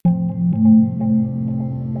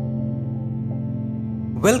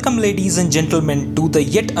Welcome, ladies and gentlemen, to the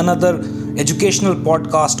yet another educational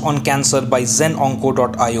podcast on cancer by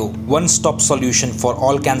ZenOnco.io, one stop solution for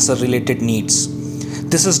all cancer related needs.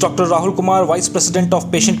 This is Dr. Rahul Kumar, Vice President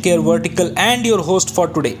of Patient Care Vertical, and your host for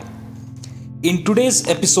today. In today's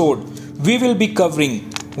episode, we will be covering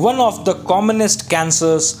one of the commonest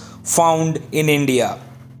cancers found in India,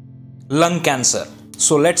 lung cancer.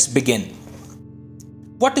 So let's begin.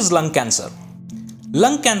 What is lung cancer?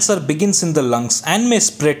 Lung cancer begins in the lungs and may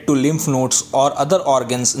spread to lymph nodes or other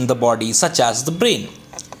organs in the body, such as the brain.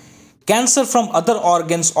 Cancer from other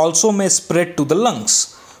organs also may spread to the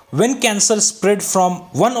lungs. When cancer spread from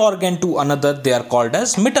one organ to another, they are called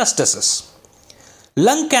as metastasis.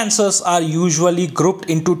 Lung cancers are usually grouped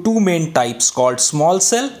into two main types called small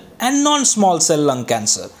cell and non-small cell lung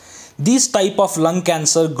cancer. These type of lung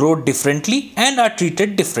cancer grow differently and are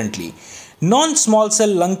treated differently. Non-small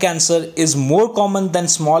cell lung cancer is more common than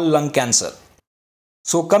small lung cancer.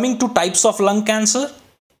 So coming to types of lung cancer,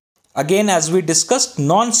 again as we discussed,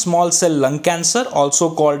 non-small cell lung cancer,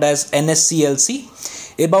 also called as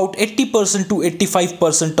NSCLC, about 80% to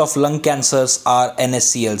 85% of lung cancers are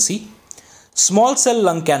NSCLC. Small cell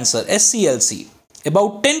lung cancer, SCLC,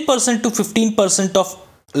 about 10% to 15% of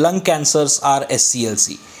lung cancers are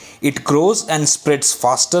SCLC. It grows and spreads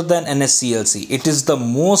faster than NSCLC. It is the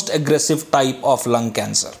most aggressive type of lung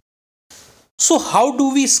cancer. So how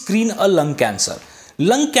do we screen a lung cancer?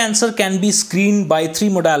 Lung cancer can be screened by three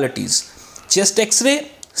modalities: chest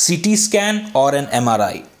X-ray, CT scan, or an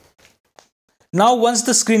MRI. Now once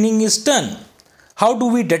the screening is done, how do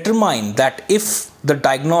we determine that if the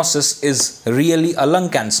diagnosis is really a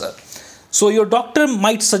lung cancer? So your doctor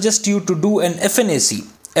might suggest you to do an FNAC.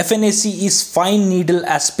 FNAC is fine needle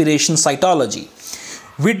aspiration cytology,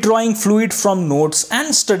 withdrawing fluid from nodes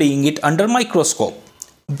and studying it under microscope.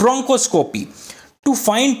 Bronchoscopy, to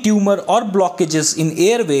find tumor or blockages in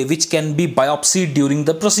airway which can be biopsied during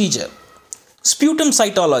the procedure. Sputum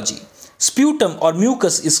cytology, sputum or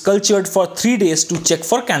mucus is cultured for 3 days to check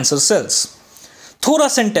for cancer cells.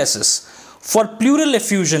 Thoracentesis, for pleural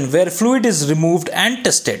effusion where fluid is removed and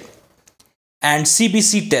tested. And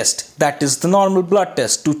CBC test, that is the normal blood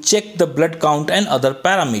test, to check the blood count and other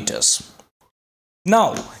parameters.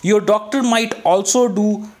 Now, your doctor might also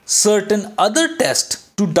do certain other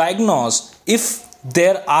tests to diagnose if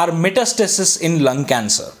there are metastases in lung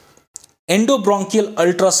cancer. Endobronchial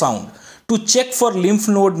ultrasound, to check for lymph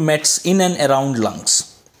node mets in and around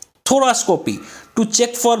lungs. Thoracoscopy, to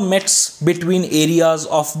check for mets between areas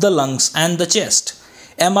of the lungs and the chest.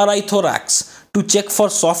 MRI thorax, to check for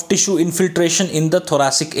soft tissue infiltration in the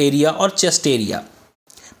thoracic area or chest area.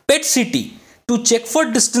 PET CT, to check for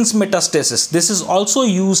distance metastasis. This is also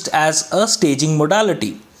used as a staging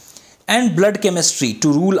modality. And blood chemistry,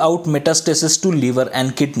 to rule out metastasis to liver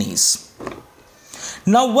and kidneys.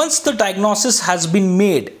 Now once the diagnosis has been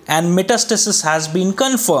made and metastasis has been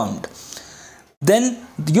confirmed, then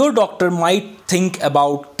your doctor might think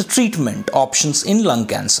about the treatment options in lung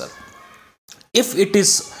cancer. If it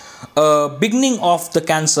is beginning of the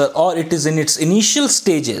cancer or it is in its initial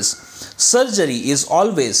stages, surgery is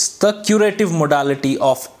always the curative modality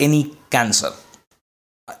of any cancer.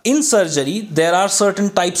 In surgery, there are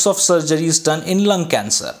certain types of surgeries done in lung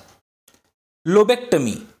cancer.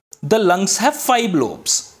 Lobectomy. The lungs have 5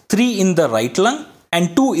 lobes, 3 in the right lung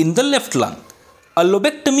and 2 in the left lung. A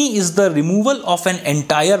lobectomy is the removal of an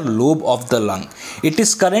entire lobe of the lung. It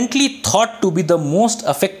is currently thought to be the most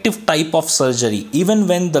effective type of surgery, even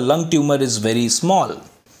when the lung tumor is very small.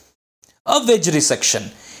 A wedge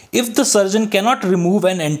resection. If the surgeon cannot remove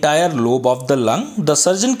an entire lobe of the lung, the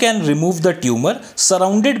surgeon can remove the tumor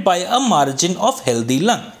surrounded by a margin of healthy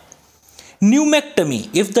lung. Pneumectomy.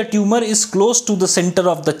 If the tumor is close to the center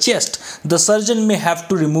of the chest, the surgeon may have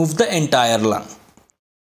to remove the entire lung.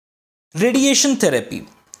 Radiation therapy.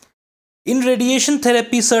 In radiation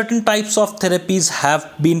therapy, certain types of therapies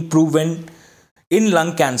have been proven in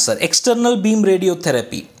lung cancer. External beam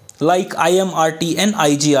radiotherapy like IMRT and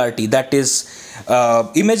IGRT, that is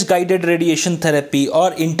image guided radiation therapy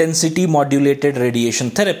or intensity modulated radiation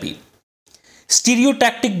therapy.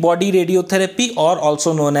 Stereotactic body radiotherapy, or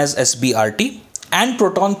also known as SBRT, and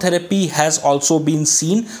proton therapy has also been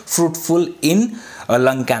seen fruitful in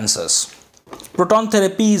lung cancers. Proton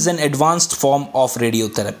therapy is an advanced form of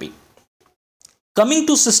radiotherapy. Coming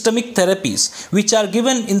to systemic therapies, which are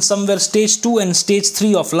given in somewhere stage 2 and stage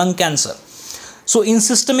 3 of lung cancer. So in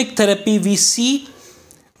systemic therapy, we see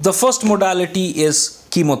the first modality is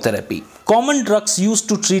chemotherapy. Common drugs used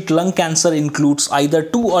to treat lung cancer includes either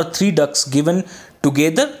 2 or 3 drugs given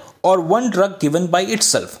together or one drug given by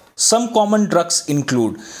itself. Some common drugs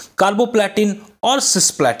include carboplatin or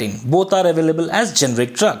cisplatin. Both are available as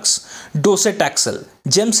generic drugs. Docetaxel,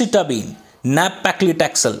 gemcitabine,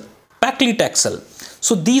 nab-paclitaxel, paclitaxel.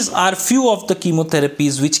 So these are few of the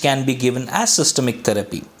chemotherapies which can be given as systemic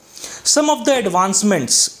therapy. Some of the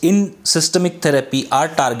advancements in systemic therapy are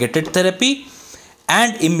targeted therapy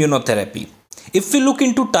and immunotherapy. If we look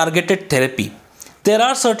into targeted therapy, there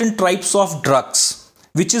are certain types of drugs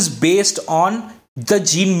which is based on the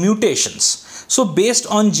gene mutations. So based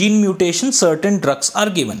on gene mutation, certain drugs are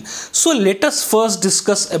given. So let us first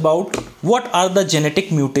discuss about what are the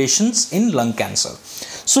genetic mutations in lung cancer.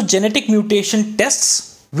 So genetic mutation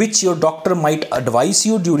tests which your doctor might advise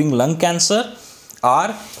you during lung cancer are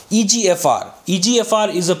EGFR.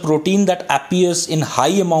 EGFR is a protein that appears in high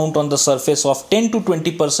amount on the surface of 10 to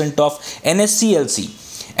 20% of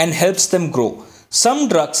NSCLC and helps them grow. Some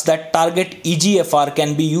drugs that target EGFR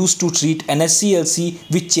can be used to treat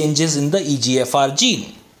NSCLC with changes in the EGFR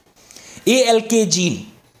gene. ALK gene.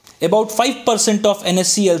 About 5% of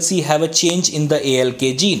NSCLC have a change in the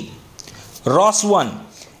ALK gene. ROS1.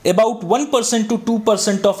 About 1% to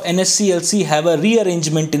 2% of NSCLC have a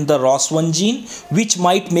rearrangement in the ROS1 gene, which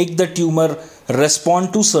might make the tumor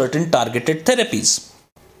respond to certain targeted therapies.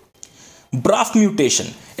 BRAF mutation.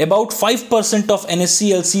 About 5% of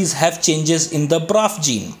NSCLCs have changes in the BRAF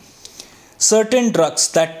gene. Certain drugs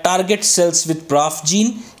that target cells with BRAF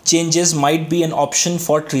gene changes might be an option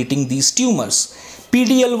for treating these tumors.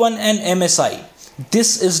 PD-L1 and MSI.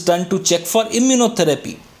 This is done to check for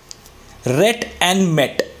immunotherapy. RET and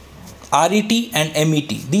MET. RET and MET.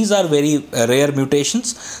 These are very rare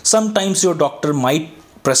mutations. Sometimes your doctor might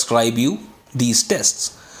prescribe you these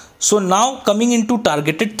tests. So now coming into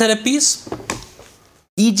targeted therapies,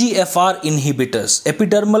 EGFR inhibitors,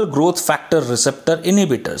 epidermal growth factor receptor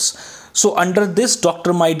inhibitors. So under this,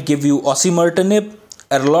 doctor might give you osimertinib,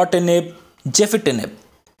 erlotinib, gefitinib.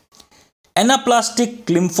 Anaplastic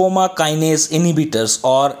lymphoma kinase inhibitors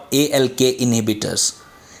or ALK inhibitors.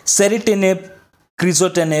 Ceritinib,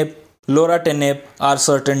 crizotinib, loratinib are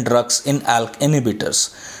certain drugs in ALK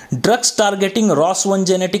inhibitors. Drugs targeting ROS1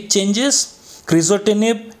 genetic changes,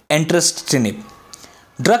 crizotinib, entrustinib.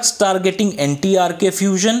 Drugs targeting NTRK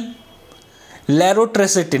fusion,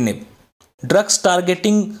 larotrectinib. Drugs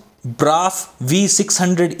targeting BRAF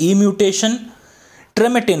V600E mutation,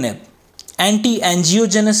 trametinib.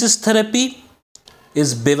 Anti-angiogenesis therapy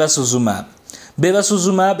is bevacizumab.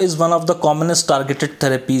 Bevacizumab is one of the commonest targeted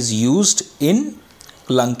therapies used in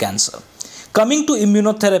lung cancer. Coming to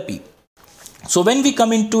immunotherapy. So when we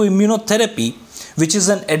come into immunotherapy, which is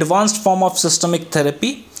an advanced form of systemic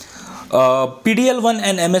therapy, PD-L1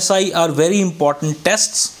 and MSI are very important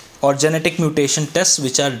tests or genetic mutation tests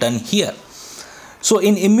which are done here. So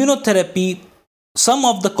in immunotherapy, some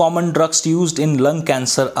of the common drugs used in lung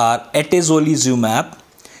cancer are atezolizumab,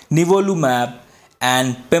 nivolumab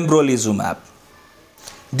and pembrolizumab.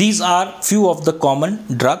 These are few of the common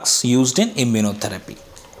drugs used in immunotherapy.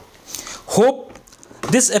 Hope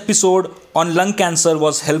this episode on lung cancer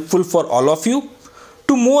was helpful for all of you.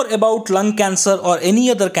 To more about lung cancer or any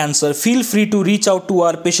other cancer, feel free to reach out to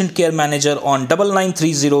our patient care manager on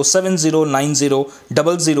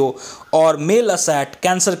 9930709000 or mail us at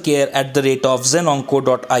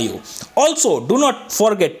cancercare@zenonco.io. Also, do not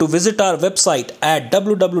forget to visit our website at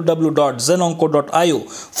www.zenonco.io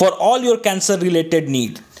for all your cancer related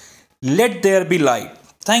needs. Let there be light.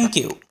 Thank you.